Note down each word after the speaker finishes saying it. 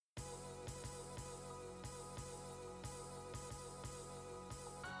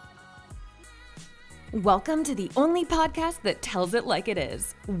Welcome to the only podcast that tells it like it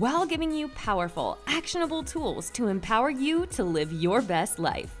is, while giving you powerful, actionable tools to empower you to live your best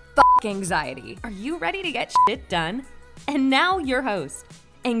life. Fuck anxiety. Are you ready to get shit done? And now your host,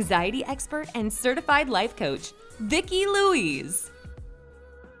 anxiety expert and certified life coach, Vicki Louise.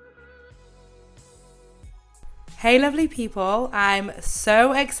 Hey lovely people, I'm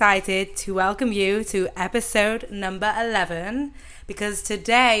so excited to welcome you to episode number 11 because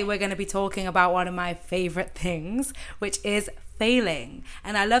today we're going to be talking about one of my favorite things, which is failing.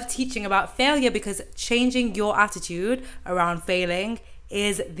 And I love teaching about failure because changing your attitude around failing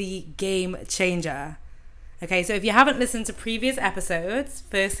is the game changer. Okay, so if you haven't listened to previous episodes,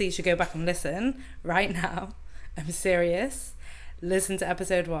 firstly you should go back and listen right now. I'm serious. Listen to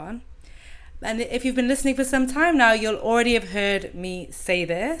episode 1. And if you've been listening for some time now, you'll already have heard me say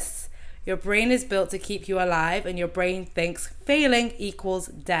this. Your brain is built to keep you alive, and your brain thinks failing equals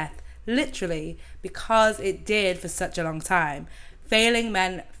death, literally, because it did for such a long time. Failing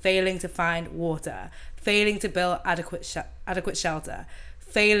meant failing to find water, failing to build adequate shelter,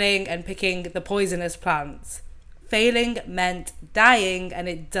 failing and picking the poisonous plants. Failing meant dying, and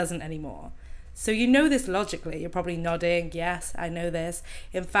it doesn't anymore. So you know this logically. You're probably nodding, yes, I know this.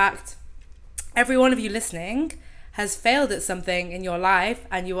 In fact, every one of you listening has failed at something in your life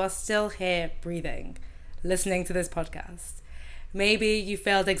and you are still here breathing, listening to this podcast. Maybe you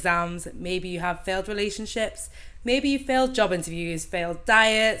failed exams, maybe you have failed relationships, maybe you failed job interviews, failed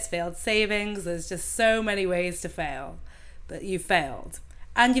diets, failed savings. There's just so many ways to fail, but you failed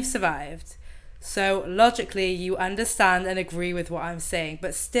and you've survived. So logically you understand and agree with what I'm saying,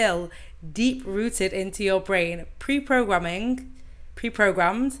 but still deep rooted into your brain, pre-programmed,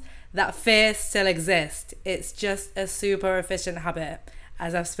 that fear still exists. It's just a super efficient habit,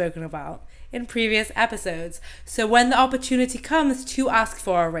 as I've spoken about in previous episodes. So when the opportunity comes to ask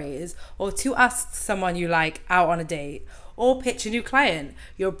for a raise, or to ask someone you like out on a date, or pitch a new client,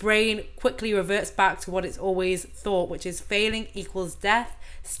 your brain quickly reverts back to what it's always thought, which is failing equals death.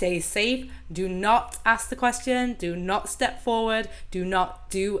 Stay safe. Do not ask the question. Do not step forward. Do not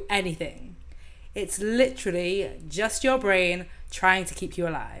do anything. It's literally just your brain trying to keep you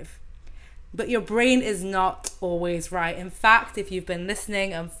alive. But your brain is not always right. In fact, if you've been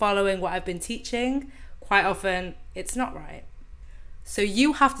listening and following what I've been teaching, quite often it's not right. So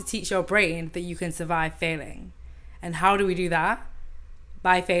you have to teach your brain that you can survive failing. And how do we do that?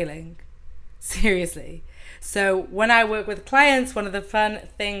 By failing. Seriously. So when I work with clients, one of the fun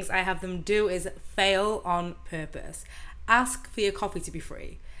things I have them do is fail on purpose. Ask for your coffee to be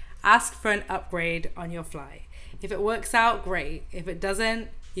free. Ask for an upgrade on your flight. If it works out, great. If it doesn't,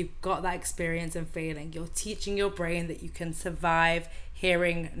 you've got that experience in failing. You're teaching your brain that you can survive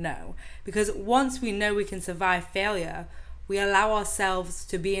hearing no. Because once we know we can survive failure, we allow ourselves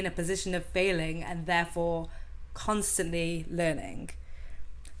to be in a position of failing and therefore constantly learning.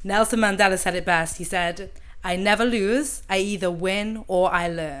 Nelson Mandela said it best. He said, "I never lose. I either win or I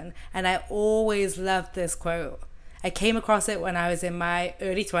learn." And I always loved this quote. I came across it when I was in my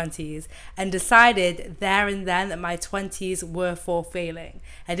early 20s and decided there and then that my 20s were for failing.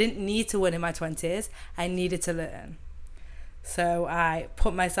 I didn't need to win in my 20s. I needed to learn. So I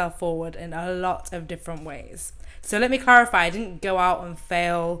put myself forward in a lot of different ways. So let me clarify, I didn't go out and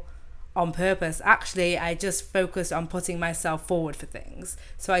fail on purpose. Actually, I just focused on putting myself forward for things.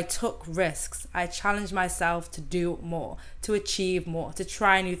 So I took risks. I challenged myself to do more, to achieve more, to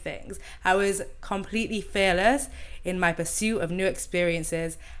try new things. I was completely fearless in my pursuit of new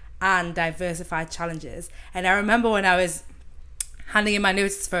experiences and diversified challenges. And I remember when I was handing in my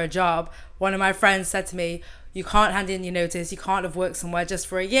notice for a job, one of my friends said to me, "You can't hand in your notice, you can't have worked somewhere just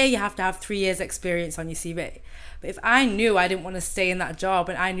for a year, you have to have 3 years experience on your CV." But if I knew I didn't want to stay in that job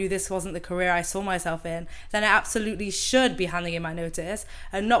and I knew this wasn't the career I saw myself in, then I absolutely should be handing in my notice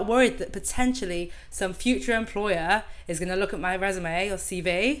and not worried that potentially some future employer is going to look at my resume or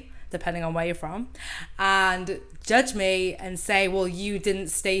CV, depending on where you're from, and judge me and say, well, you didn't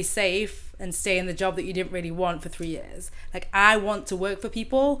stay safe and stay in the job that you didn't really want for 3 years. Like, I want to work for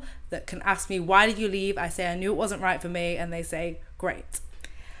people that can ask me, why did you leave? I say, I knew it wasn't right for me. And they say, great.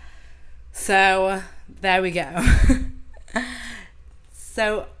 So there we go.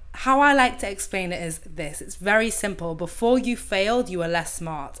 So how I like to explain it is this. It's very simple. Before you failed, you were less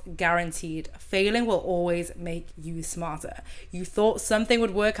smart. Guaranteed. Failing will always make you smarter. You thought something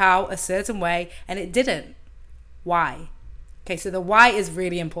would work out a certain way and it didn't. Why? Okay, so the why is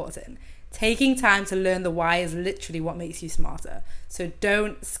really important. Taking time to learn the why is literally what makes you smarter. So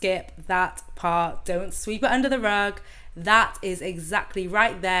don't skip that part. Don't sweep it under the rug. That is exactly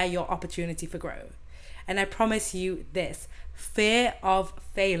right there, your opportunity for growth. And I promise you this, fear of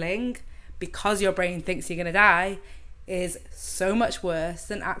failing because your brain thinks you're going to die is so much worse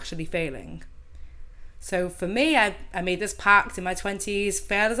than actually failing. So for me, I made this pact in my 20s,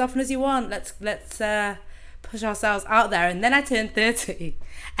 fail as often as you want. Let's push ourselves out there. And then I turned 30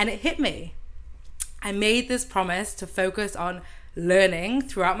 and it hit me. I made this promise to focus on learning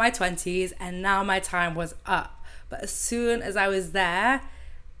throughout my 20s, and now my time was up. But as soon as I was there,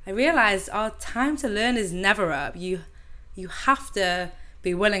 I realized our time to learn is never up. You have to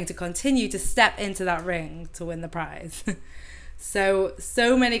be willing to continue to step into that ring to win the prize.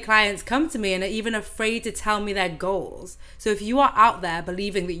 So many clients come to me and are even afraid to tell me their goals. So if you are out there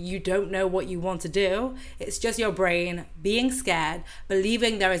believing that you don't know what you want to do, it's just your brain being scared,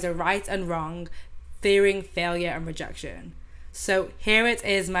 believing there is a right and wrong, fearing failure and rejection. So here it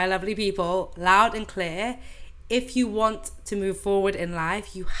is, my lovely people, loud and clear. If you want to move forward in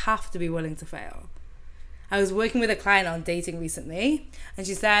life, you have to be willing to fail. I was working with a client on dating recently, and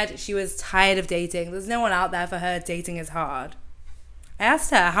she said she was tired of dating. There's no one out there for her. Dating is hard. I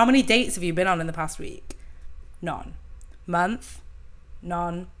asked her, how many dates have you been on in the past week? None. Month?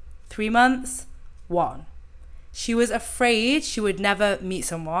 None. 3 months? 1. She was afraid she would never meet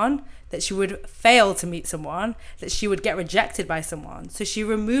someone, that she would fail to meet someone, that she would get rejected by someone. So she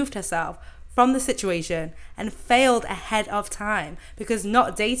removed herself from the situation and failed ahead of time, because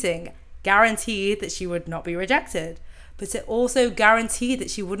not dating guaranteed that she would not be rejected, but it also guaranteed that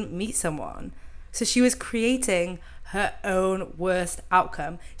she wouldn't meet someone. So she was creating her own worst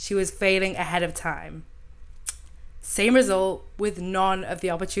outcome. She was failing ahead of time. Same result with none of the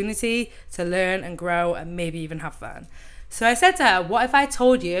opportunity to learn and grow and maybe even have fun. So I said to her, what if I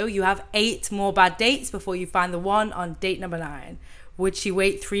told you you have 8 more bad dates before you find the one on date number 9? Would she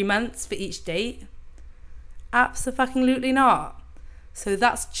wait 3 months for each date? Absolutely not. So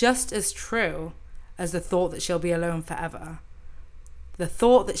that's just as true as the thought that she'll be alone forever. The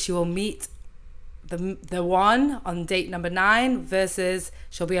thought that she will meet the one on date number 9 versus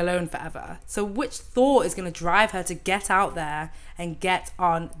she'll be alone forever. So which thought is going to drive her to get out there and get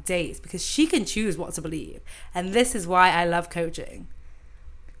on dates? Because she can choose what to believe. And this is why I love coaching.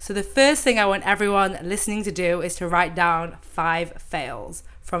 So the first thing I want everyone listening to do is to write down 5 fails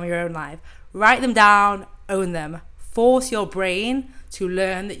from your own life. Write them down, own them. Force your brain to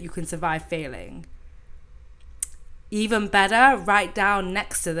learn that you can survive failing. Even better, write down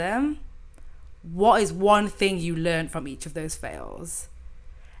next to them, what is one thing you learned from each of those fails?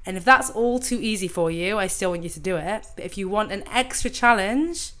 And if that's all too easy for you, I still want you to do it. But if you want an extra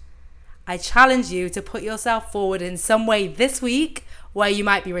challenge, I challenge you to put yourself forward in some way this week where you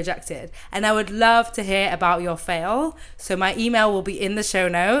might be rejected. And I would love to hear about your fail. So my email will be in the show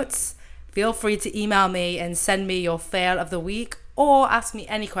notes. Feel free to email me and send me your fail of the week, or ask me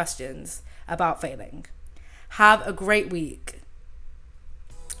any questions about failing. Have a great week.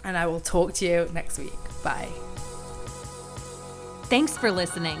 And I will talk to you next week. Bye. Thanks for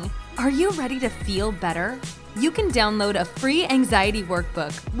listening. Are you ready to feel better? You can download a free anxiety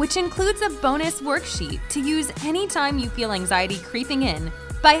workbook, which includes a bonus worksheet to use anytime you feel anxiety creeping in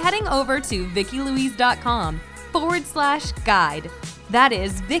by heading over to VickiLouise.com/guide. That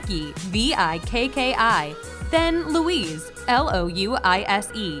is Vicki, VIKKI, then Louise,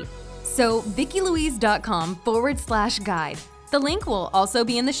 LOUISE. So VickiLouise.com/guide. The link will also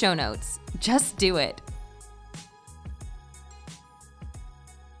be in the show notes. Just do it.